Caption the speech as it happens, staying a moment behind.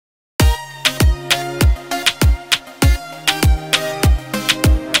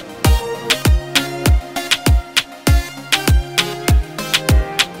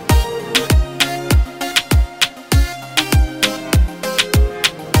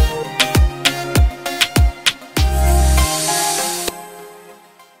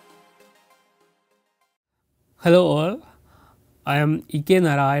Hello all, I am E.K.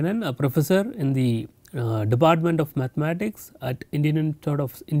 Narayanan, a professor in the Department of Mathematics at Indian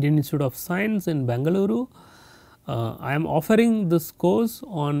Institute of Science in Bengaluru. I am offering this course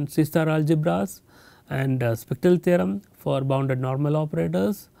on C-star algebras and spectral theorem for bounded normal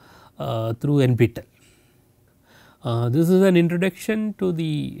operators through NPTEL. This is an introduction to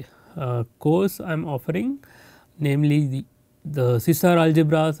the course I am offering, namely the C-star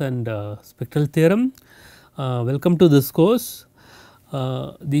algebras and spectral theorem. Welcome to this course.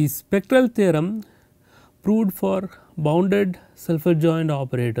 The spectral theorem proved for bounded self-adjoint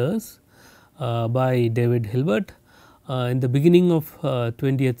operators by David Hilbert in the beginning of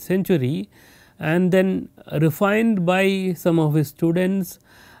 20th century, and then refined by some of his students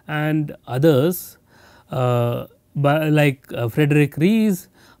and others like Frederick Rees,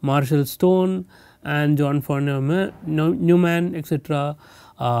 Marshall Stone and John von Neumann etc.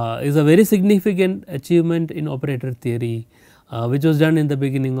 Is a very significant achievement in operator theory, which was done in the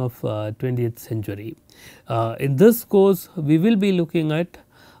beginning of 20th century. In this course, we will be looking at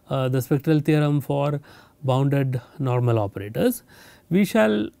the spectral theorem for bounded normal operators. We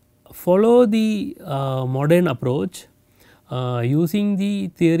shall follow the modern approach using the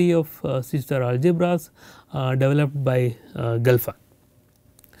theory of C-star algebras developed by Gelfand.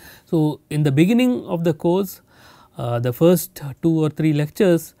 So, in the beginning of the course, the first 2 or 3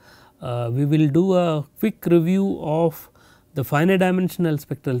 lectures, we will do a quick review of the finite dimensional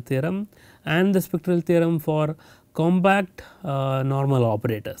spectral theorem and the spectral theorem for compact normal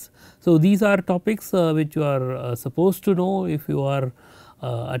operators. So, these are topics which you are supposed to know if you are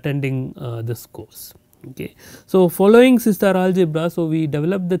attending this course. Okay. So, following C-star algebra, so we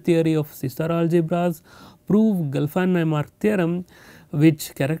developed the theory of C-star algebras, prove Gelfand-Naimark theorem,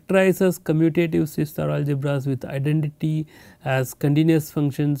 which characterizes commutative C-star algebras with identity as continuous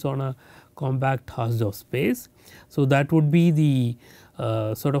functions on a compact Hausdorff space. So, that would be the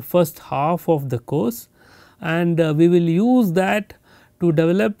sort of first half of the course, and we will use that to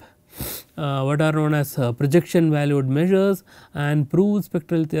develop what are known as projection valued measures and prove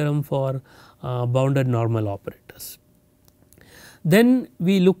spectral theorem for bounded normal operators. Then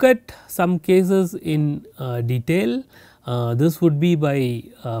we look at some cases in detail. This would be by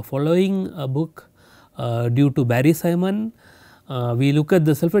following a book due to Barry Simon. We look at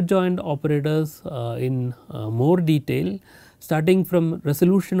the self-adjoint operators in more detail. Starting from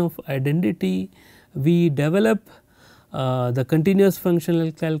resolution of identity, we develop the continuous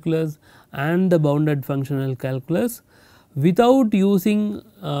functional calculus and the bounded functional calculus without using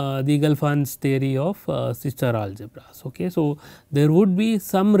the Gelfand's theory of C-star algebras. Okay. So, there would be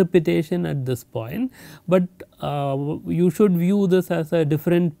some repetition at this point, but you should view this as a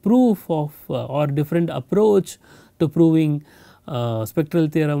different proof of or different approach to proving spectral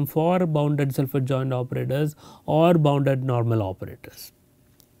theorem for bounded self-adjoint operators or bounded normal operators.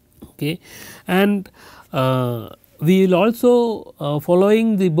 Okay. And we will also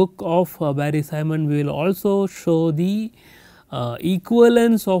following the book of Barry Simon, we will also show the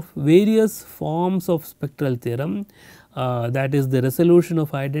equivalence of various forms of spectral theorem, that is the resolution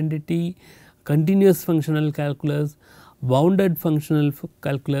of identity, continuous functional calculus, bounded functional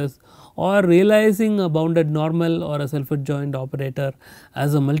calculus, or realizing a bounded normal or a self-adjoint operator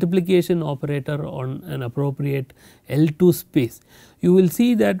as a multiplication operator on an appropriate L2 space. You will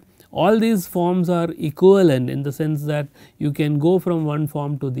see that all these forms are equivalent in the sense that you can go from one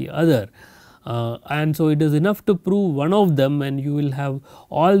form to the other, and so it is enough to prove one of them and you will have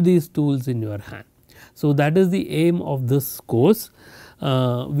all these tools in your hand. So, that is the aim of this course.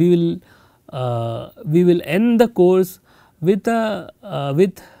 We will end the course with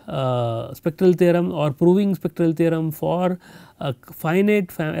spectral theorem or proving spectral theorem for a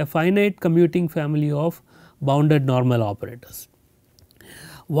finite commuting family of bounded normal operators.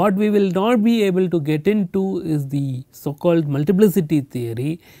 What we will not be able to get into is the so called multiplicity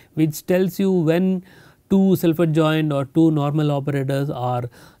theory, which tells you when 2 self-adjoint or 2 normal operators are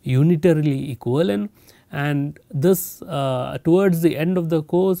unitarily equivalent, and this towards the end of the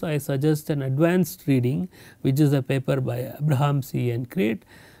course I suggest an advanced reading, which is a paper by Abraham C. and Crate,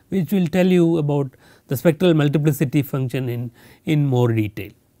 which will tell you about the spectral multiplicity function in more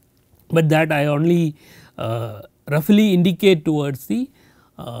detail, but that I only roughly indicate towards the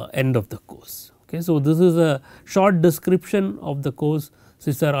end of the course. Okay. So, this is a short description of the course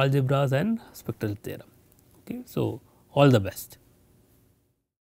C-star algebras and spectral theorem. Okay. So, all the best.